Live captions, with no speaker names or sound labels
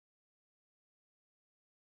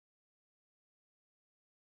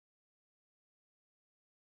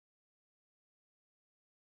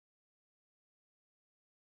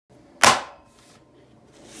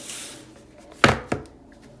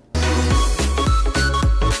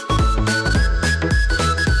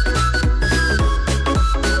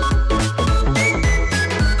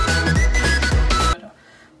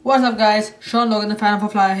What's up guys, Sean Logan, the Phantom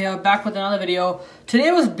Flyer here, back with another video.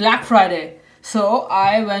 Today was Black Friday, so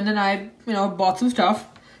I went and I bought some stuff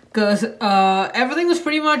because everything was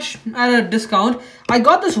pretty much at a discount. I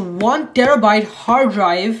got this 1 terabyte hard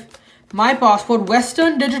drive, my passport,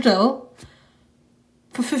 Western Digital,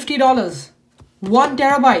 for $50. 1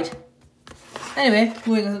 terabyte. Anyway,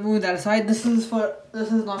 moving that aside, this is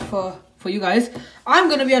not for you guys. I'm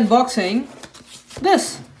gonna be unboxing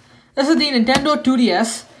this. This is the Nintendo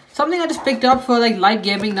 2DS. Something I just picked up for like light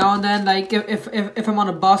gaming now and then, like if I'm on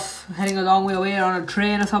a bus heading a long way away or on a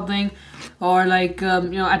train or something, or like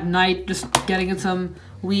at night just getting in some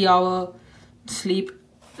wee hour sleep.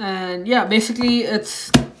 And yeah, basically it's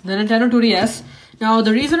the Nintendo 2DS. Now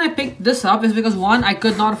the reason I picked this up is because one, I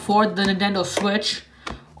could not afford the Nintendo Switch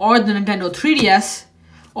or the Nintendo 3DS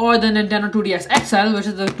or the Nintendo 2DS XL, which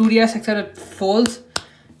is the 2DS XL that folds.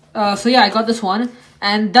 So yeah, I got this one.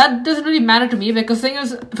 And that doesn't really matter to me because the thing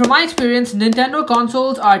is, from my experience, Nintendo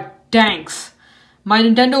consoles are tanks. My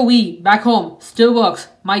Nintendo Wii back home still works.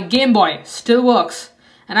 My Game Boy still works.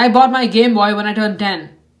 And I bought my Game Boy when I turned 10.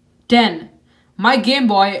 10. My Game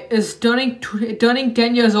Boy is turning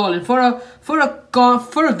 10 years old, and for a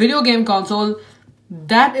video game console,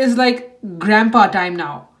 that is like grandpa time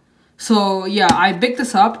now. So yeah, I picked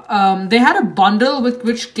this up. They had a bundle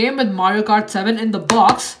which came with Mario Kart 7 in the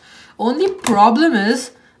box. Only problem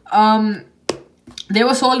is, they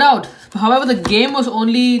were sold out. However, the game was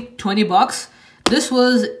only 20 bucks. This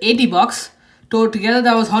was 80 bucks. Together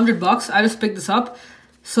that was 100 bucks. I just picked this up.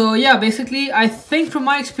 So yeah, basically, I think from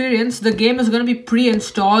my experience, the game is going to be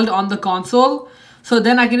pre-installed on the console. So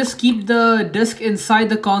then I can just keep the disc inside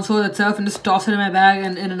the console itself and just toss it in my bag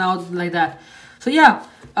and in and out like that. So yeah,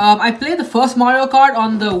 I played the first Mario Kart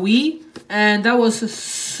on the Wii, and that was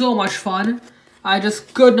so much fun. I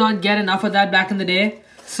just could not get enough of that back in the day.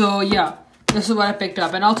 So yeah, this is what I picked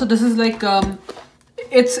up. And also this is like,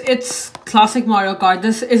 it's classic Mario Kart.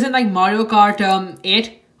 This isn't like Mario Kart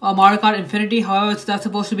 8 or Mario Kart Infinity, however that's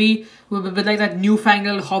supposed to be with like that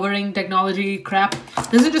newfangled hovering technology crap.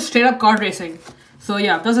 This is just straight up kart racing. So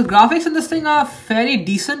yeah, plus the graphics in this thing are fairly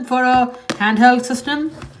decent for a handheld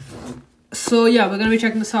system. So yeah, we're gonna be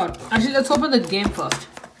checking this out. Actually, let's open the game first,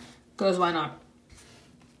 because why not?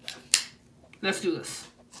 Let's do this.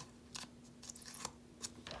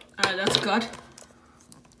 Alright, that's cut.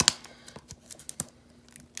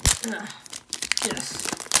 Yes.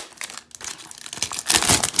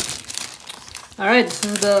 Alright, this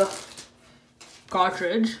is the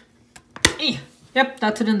cartridge. Yep,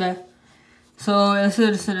 that's it in there. So this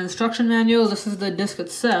is just an instruction manual. This is the disc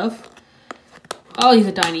itself. Oh, these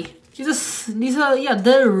are tiny. These are yeah,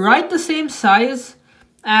 they're right the same size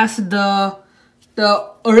as the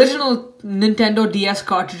original Nintendo DS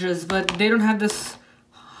cartridges, but they don't have this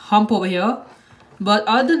hump over here. But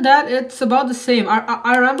other than that, it's about the same.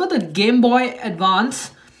 I remember the Game Boy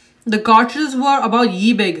Advance, the cartridges were about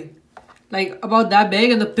yee big, like about that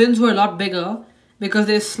big, and the pins were a lot bigger because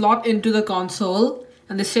they slot into the console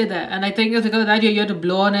and they stay there. And I think it's because of that you had to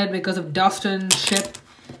blow on it because of dust and shit.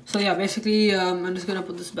 So yeah, basically I'm just gonna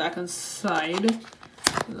put this back inside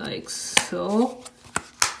like so.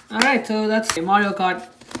 Alright, so that's Mario Kart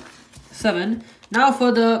 7. Now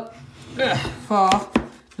for the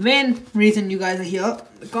main reason you guys are here,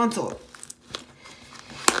 the console.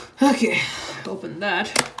 Okay, open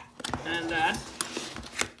that, and that,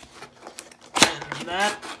 and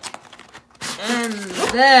that, and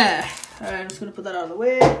there. Alright, I'm just gonna put that out of the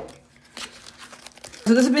way.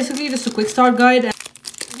 So this is basically just a quick start guide.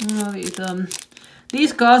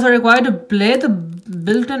 These cars are required to play the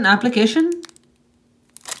built-in application.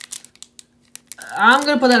 I'm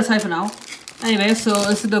gonna put that aside for now. Anyway, so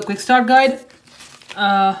this is the quick start guide.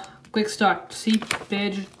 Quick start. See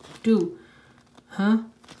page 2.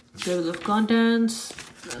 Table of contents.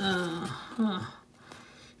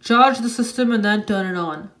 Charge the system and then turn it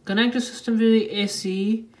on. Connect the system to the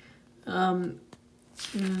AC. Alright,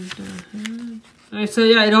 so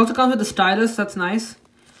yeah, it also comes with the stylus. That's nice.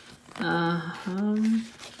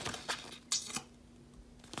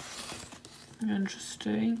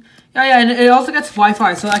 Interesting. Yeah, and it also gets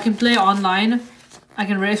Wi-Fi, so I can play online. I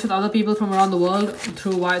can race with other people from around the world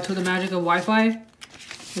through the magic of Wi-Fi,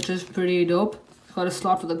 which is pretty dope. It's got a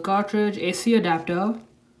slot for the cartridge, AC adapter.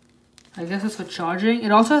 I guess it's for charging.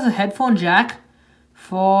 It also has a headphone jack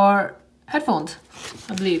for headphones,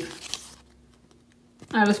 I believe.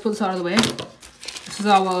 Alright, let's put this out of the way. This is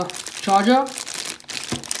our charger.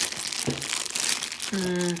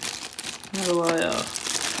 How do I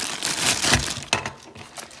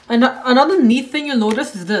Another neat thing you'll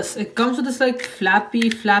notice is this. It comes with this like flapping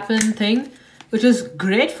thing, which is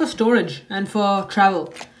great for storage and for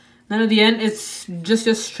travel. Then at the end, it's just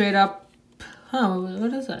straight up. Huh,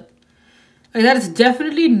 what is that? Like that is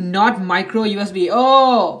definitely not micro USB.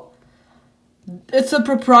 Oh, it's a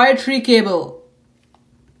proprietary cable.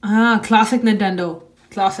 Classic Nintendo.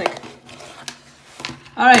 Classic.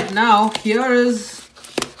 Alright, now here is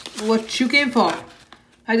what you came for.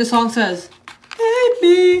 Like the song says.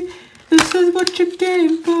 Baby, this is what you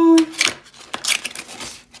came for.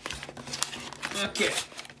 Okay.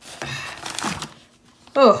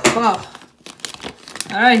 Oh, wow.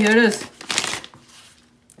 Alright, here it is.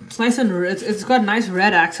 It's nice and it's got nice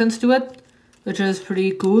red accents to it, which is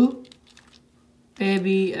pretty cool. A,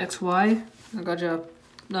 B, X, Y. I got your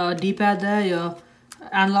D-pad there, your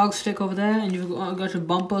analog stick over there, and you've got your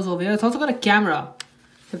bumpers over here. It's also got a camera.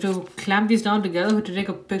 You have to clamp these down together to take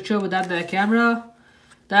a picture with that there camera.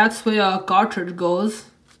 That's where your cartridge goes,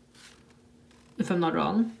 if I'm not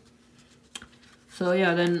wrong. So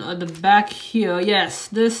yeah, then at the back here, yes,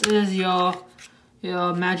 this is your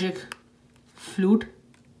magic flute.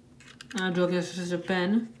 Joke, it's just a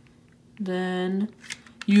pen. Then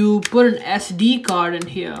you put an SD card in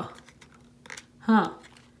here. Huh.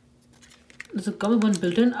 Does it come with one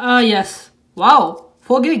built in? Yes. Wow,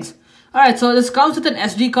 4 gigs. Alright, so this comes with an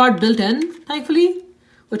SD card built in, thankfully,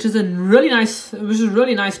 which is really nice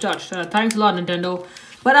touch. Thanks a lot, Nintendo.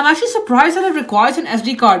 But I'm actually surprised that it requires an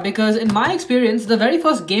SD card, because in my experience, the very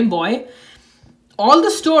first Game Boy, all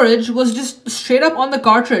the storage was just straight up on the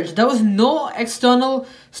cartridge. There was no external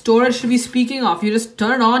storage to be speaking of. You just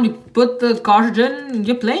turn it on, you put the cartridge in, and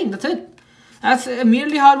you're playing. That's it. That's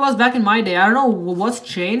immediately how it was back in my day. I don't know what's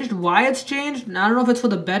changed, why it's changed. I don't know if it's for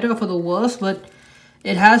the better or for the worse, but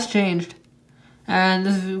it has changed. And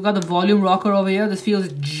we've got the volume rocker over here. This feels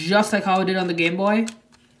just like how it did on the Game Boy.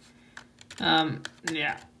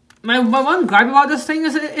 Yeah. My one gripe about this thing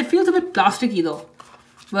is it feels a bit plasticky though.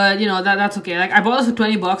 But you know, that's okay. Like, I bought this for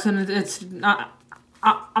 20 bucks, and it's not,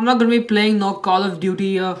 I'm not gonna be playing no Call of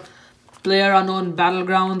Duty or PlayerUnknown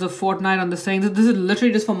Battlegrounds or FORTNITE on this thing. This is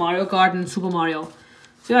literally just for Mario Kart and Super Mario.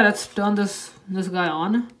 So yeah, let's turn this guy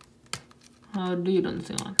on. How do you turn this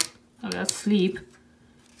thing on? Okay, that's sleep.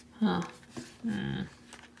 Huh.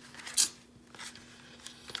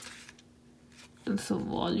 That's a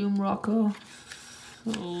volume rocker.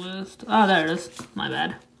 So where's there it is. My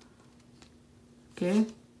bad. Okay.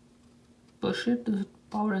 Push it. Is it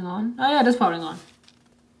powering on? Oh yeah, it is powering on.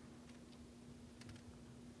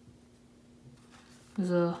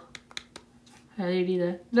 There's a LED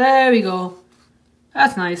there. There we go.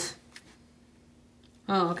 That's nice.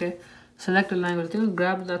 Oh, okay. Select a language. I think I'll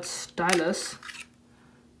grab that stylus.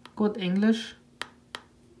 Go with English.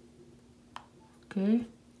 Okay.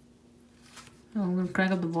 Oh, I'm gonna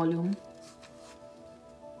crank up the volume.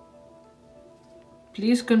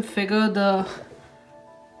 Please configure the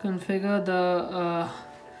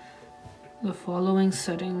following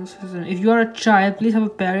settings. If you are a child, please have a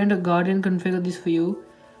parent or guardian configure these for you.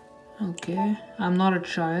 Okay, I'm not a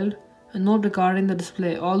child. A note regarding the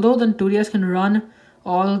display. Although the 2DS can run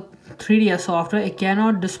all 3DS software, it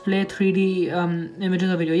cannot display 3D images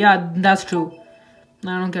or video. Yeah, that's true.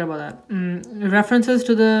 I don't care about that. References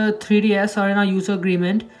to the 3DS are in our user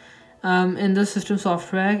agreement. In the system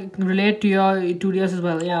software relate to your 2DS as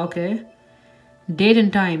well. Yeah, okay. Date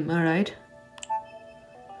and time. Alright.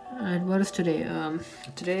 Alright, what is today?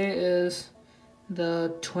 Today is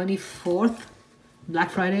the 24th, Black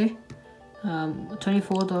Friday.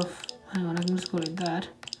 24th of, hang on, I can just go like that.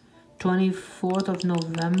 24th of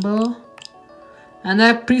November. And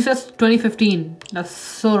that presets 2015. That's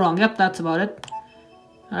so wrong. Yep, that's about it.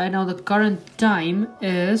 Alright, now the current time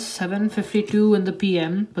is 7:52 in the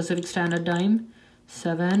PM, Pacific Standard Time.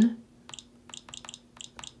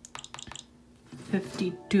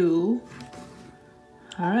 7:52.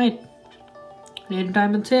 Alright. Date and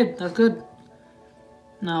time and saved. That's good.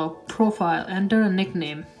 Now, profile. Enter a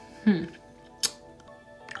nickname.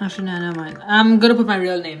 Actually, no, never mind. I'm gonna put my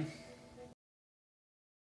real name.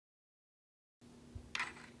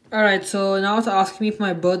 Alright, so now it's asking me for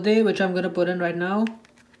my birthday, which I'm gonna put in right now.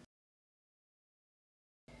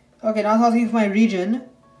 Okay, now it's asking for my region,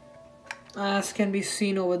 as can be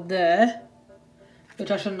seen over there,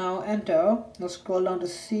 which I shall now enter. Let's scroll down to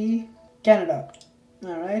C, Canada.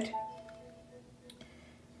 Alright.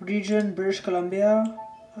 Region, British Columbia.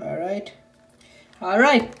 Alright.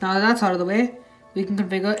 Alright, now that's out of the way, we can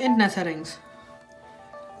configure internet settings.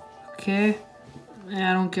 Okay,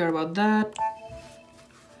 I don't care about that.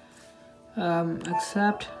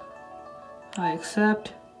 Accept. I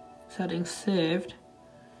accept. Settings saved.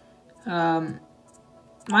 Mind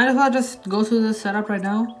if I just go through this setup right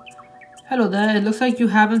now? Hello there, it looks like you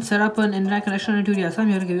haven't set up an internet connection on your 2DS. I'm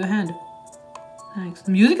here to give you a hand. Thanks.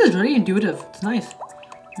 The music is really intuitive. It's nice.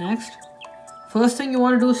 Next. First thing you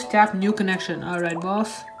want to do is tap new connection. Alright,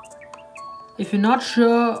 boss. If you're not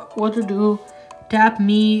sure what to do, tap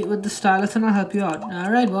me with the stylus and I'll help you out.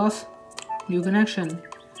 Alright, boss. New connection.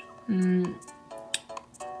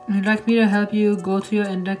 You'd like me to help you go through your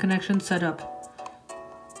internet connection setup?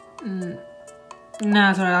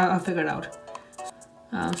 Nah, sorry, I'll figure it out.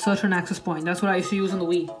 Search for an access point. That's what I used to use on the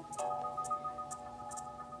Wii.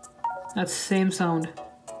 That's the same sound.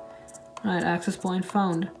 Right, access point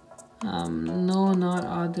found. No, not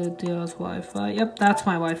Aditya's Wi-Fi. Yep, that's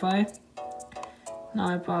my Wi-Fi. Now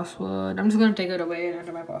my password. I'm just gonna take it away and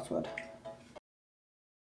enter my password.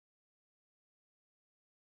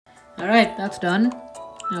 Alright, that's done.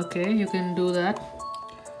 Okay, you can do that.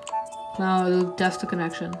 Now it'll test the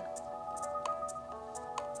connection.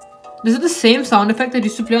 This is the same sound effect that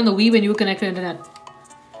used to play on the Wii when you connect to the internet.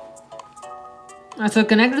 Alright, so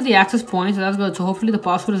connected to the access point, so that's good. So hopefully the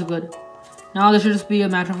password is good. Now this should just be a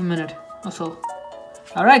matter of a minute or so.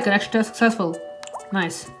 Alright, connection test successful.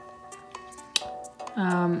 Nice.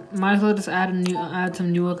 Might as well just add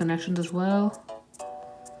some newer connections as well.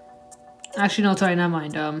 Actually, no, sorry, never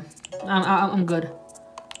mind. I'm good.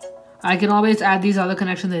 I can always add these other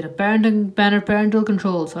connections later. Parental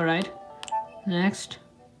controls, alright. Next.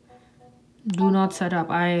 Do not set up.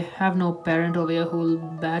 I have no parent over here who will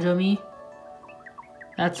badger me.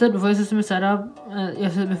 That's it. Before your system is set up,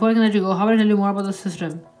 yes, before I can let you go, how about I tell you more about the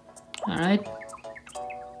system? Alright.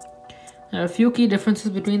 There are a few key differences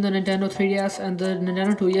between the Nintendo 3DS and the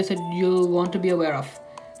Nintendo 2DS that you'll want to be aware of.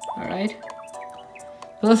 Alright.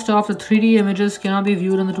 First off, the 3D images cannot be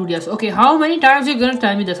viewed on the 2DS. Okay, how many times are you gonna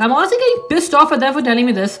tell me this? I'm honestly getting pissed off at them for telling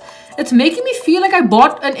me this. It's making me feel like I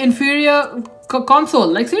bought an inferior console.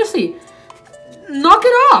 Like, seriously. Knock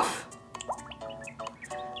it off!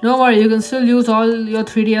 Don't worry, you can still use all your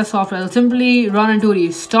 3DS software. It'll simply run in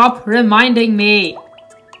 2D. Stop reminding me!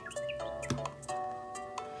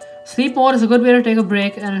 Sleep mode is a good way to take a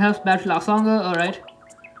break and it helps battery last longer. Alright.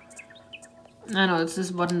 I know, it's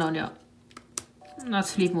this button down here. That's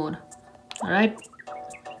sleep mode. Alright.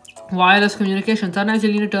 Wireless communication. Sometimes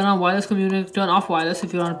you'll need to turn on wireless turn off wireless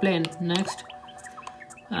if you're on a plane. Next.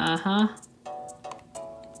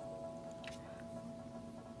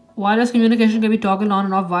 Wireless communication can be toggled on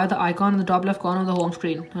and off via the icon in the top left corner of the home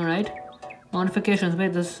screen. Alright. Notifications.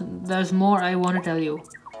 Wait, there's more I want to tell you.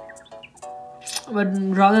 But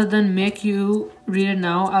rather than make you read it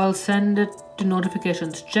now, I'll send it to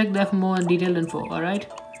notifications. Check there for more detailed info.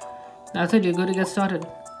 Alright. That's it, you're good to get started.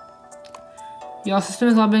 Your system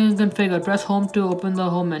is not being configured. Press home to open the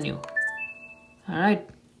home menu. Alright.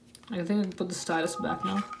 I think I can put the stylus back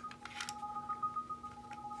now.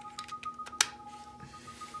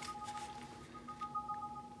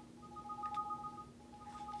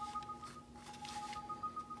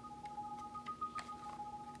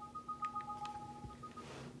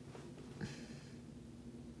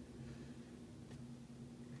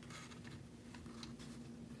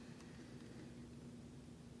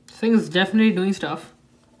 Thing is definitely doing stuff.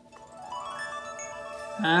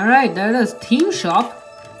 Alright, there it is. Theme shop.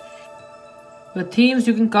 With themes,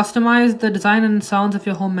 you can customize the design and sounds of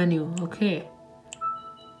your home menu. Okay.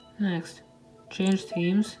 Next. Change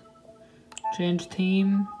themes. Change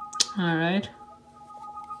theme. Alright.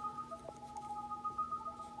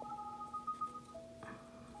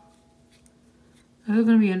 This is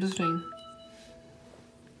going to be interesting.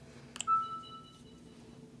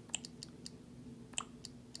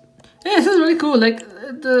 Hey, this is really cool. Like,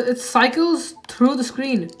 it cycles through the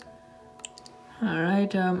screen.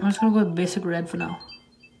 Alright, I'm just gonna go with basic red for now.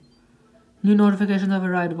 New notifications have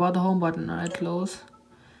arrived. About the home button. Alright, close.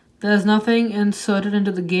 There's nothing inserted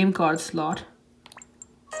into the game card slot.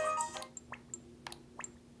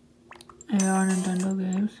 AR Nintendo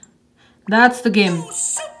games. That's the game.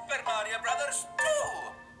 Super Mario Brothers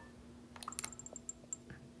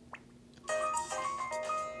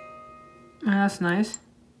 2. That's nice.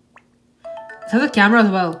 It has a camera as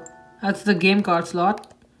well. That's the game card slot.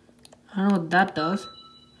 I don't know what that does.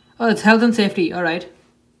 Oh, it's health and safety. Alright.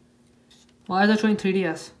 Why is that showing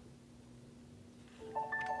 3DS?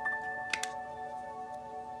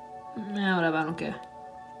 Yeah, whatever. I don't care.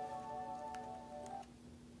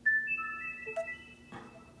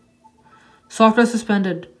 Software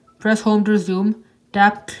suspended. Press home to resume.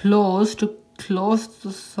 Tap close to close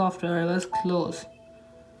the software. Where's close?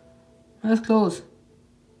 Where's close?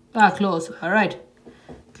 Ah, close. Alright.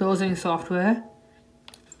 Closing software.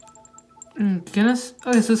 Okay,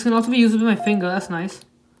 so this can also be used with my finger. That's nice.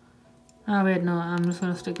 Ah, wait, no. I'm just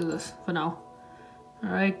gonna stick to this for now.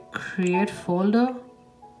 Alright, create folder.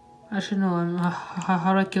 Actually, no.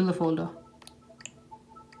 How do I kill the folder?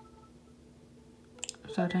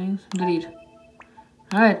 Settings. Delete.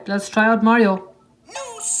 Alright, let's try out Mario.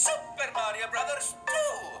 New Super Mario Brothers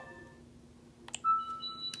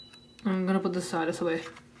 2. I'm gonna put this stylus away.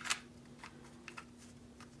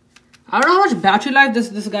 I don't know how much battery life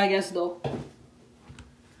this guy gets though.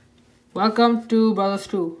 Welcome to Brothers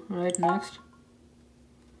 2. Alright, next.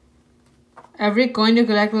 Every coin you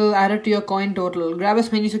collect will add it to your coin total. Grab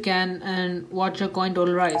as many as you can and watch your coin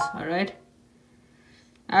total rise. Alright.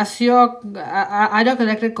 Add your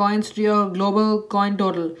collected coins to your global coin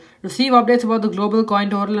total. Receive updates about the global coin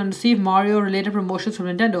total and receive Mario related promotions from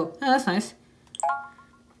Nintendo. Yeah, that's nice.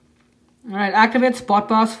 Alright, activate Spot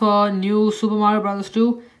Pass for new Super Mario Bros.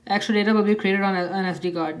 2. Extra data will be created on an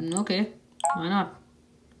SD card. Okay, why not?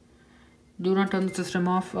 Do not turn the system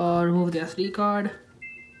off or remove the SD card.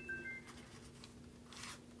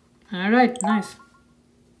 Alright, nice.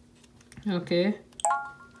 Okay.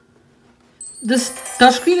 This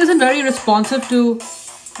touchscreen isn't very responsive to... I'm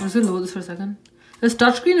just gonna lower this for a second. This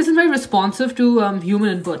touchscreen isn't very responsive to human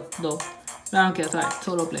input though. But I don't care, it's alright.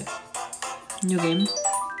 Solo play. New game.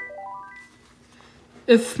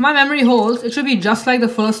 If my memory holds, it should be just like the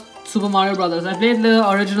first Super Mario Brothers. I played the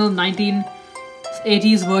original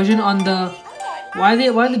 1980s version on the... Why are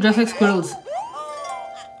they dressed like squirrels?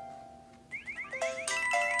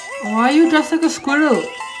 Why are you dressed like a squirrel?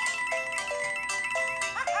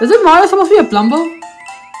 Isn't Mario supposed to be a plumber?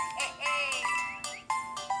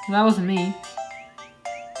 That wasn't me.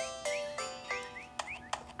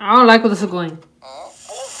 I don't like where this is going.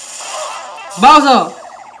 Bowser!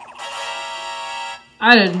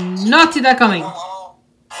 I did not see that coming.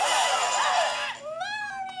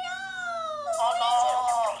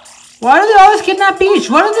 Why do they always kidnap Peach?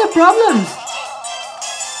 What are their problems?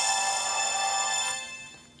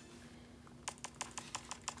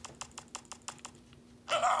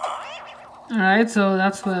 Alright, so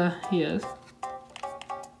that's where he is.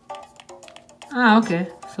 Ah, okay.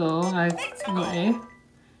 So I go A.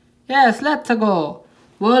 Yes, let's go.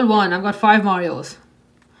 World 1, I've got 5 Marios.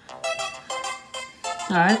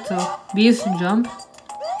 Alright, so B is to jump.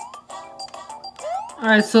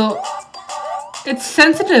 Alright, so it's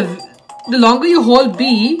sensitive. The longer you hold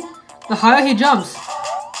B, the higher he jumps.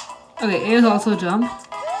 Okay, A is also jump.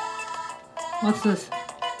 What's this?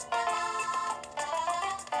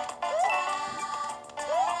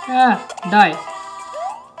 Yeah, die.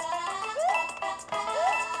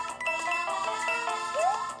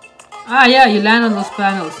 Ah, yeah, you land on those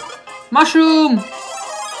panels. Mushroom!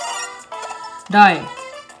 Die.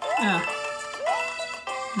 Yeah.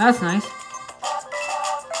 That's nice.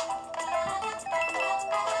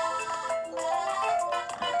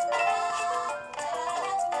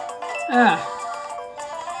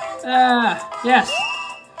 Yes.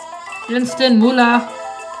 Instant moolah.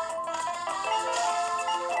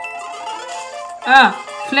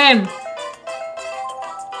 Flame.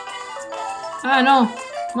 No.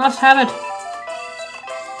 Must have it.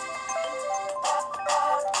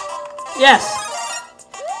 Yes.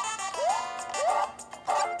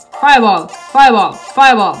 Fireball. Fireball.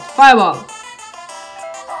 Fireball. Fireball.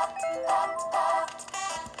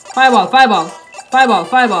 Fireball. Fireball. Fireball.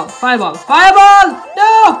 Fireball. Fireball. Fireball!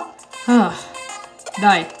 No!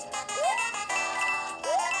 Die.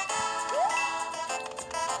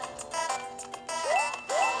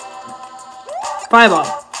 Fireball.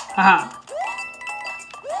 Haha.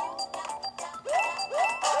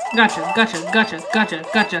 Gotcha, gotcha, gotcha, gotcha,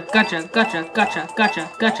 gotcha, gotcha, gotcha, gotcha, gotcha,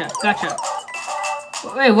 gotcha, gotcha.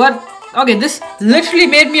 Wait, what? Okay, this literally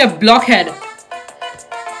made me a blockhead. It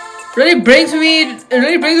really brings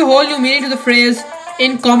a whole new meaning to the phrase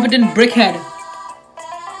incompetent brickhead.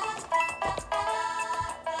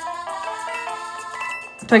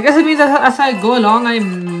 So I guess it means that as I go along, I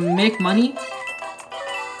make money.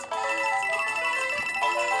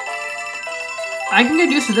 I can get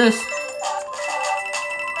used to this.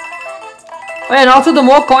 Oh, and also the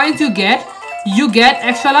more coins you get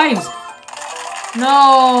extra lives.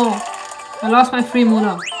 No, I lost my free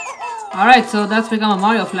moolah. Alright, so that's become a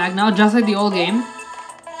Mario flag now, just like the old game.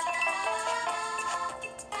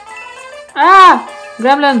 Ah!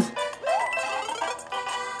 Gremlins!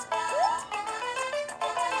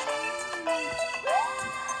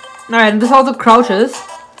 Alright, and this also crouches.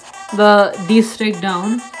 The D straight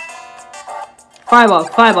down. Fireball,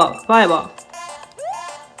 fireball, fireball.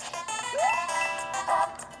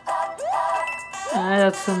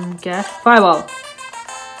 That's some cash. Fireball.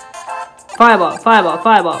 Fireball, fireball,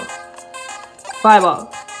 fireball.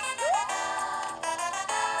 Fireball.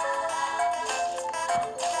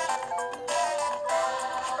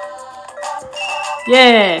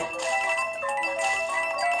 Yeah.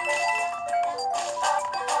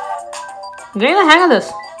 I'm getting the hang of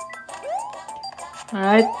this.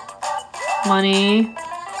 Alright. Money.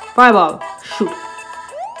 Fireball. Shoot.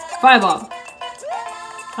 Fireball.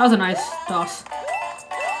 That was a nice toss.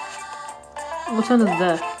 What's under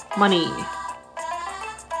there? Money.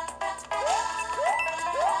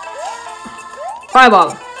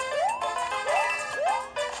 Fireball.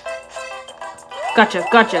 Gotcha,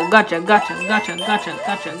 gotcha, gotcha, gotcha, gotcha, gotcha,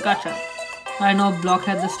 gotcha, gotcha. I know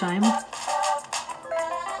blockhead this time.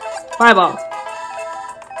 Fireball.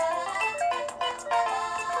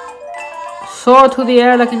 Soar through the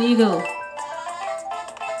air like an eagle.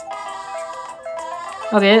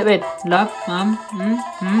 Okay, wait. Luck.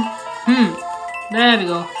 There we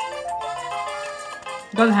go.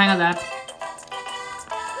 Got the hang of that.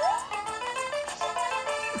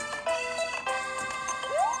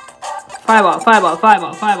 Fireball, fireball,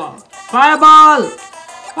 fireball, fireball. Fireball!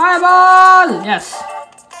 Fireball! Yes.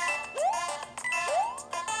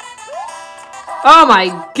 Oh my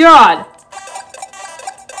god!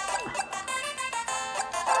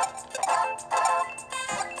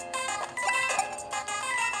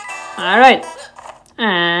 Alright.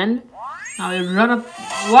 And now we run up.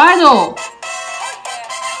 Why though?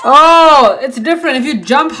 Oh, it's different. If you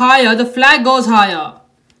jump higher, the flag goes higher.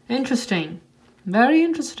 Interesting. Very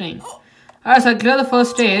interesting. Alright, so I clear the first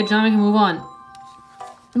stage. Now we can move on.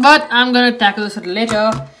 But I'm gonna tackle this later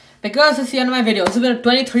because it's the end of my video. This has been a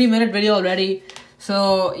 23-minute video already.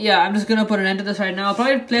 So yeah, I'm just gonna put an end to this right now. I'll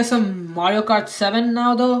probably play some Mario Kart 7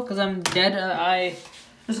 now though, because I'm dead. I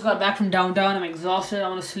just got back from downtown. I'm exhausted. I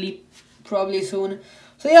want to sleep probably soon.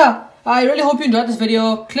 So yeah, I really hope you enjoyed this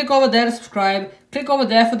video. Click over there to subscribe. Click over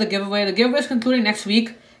there for the giveaway. The giveaway is concluding next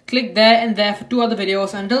week. Click there and there for 2 other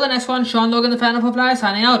videos. Until the next one, Sean Logan, the fan of Apply,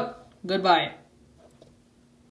 signing out. Goodbye.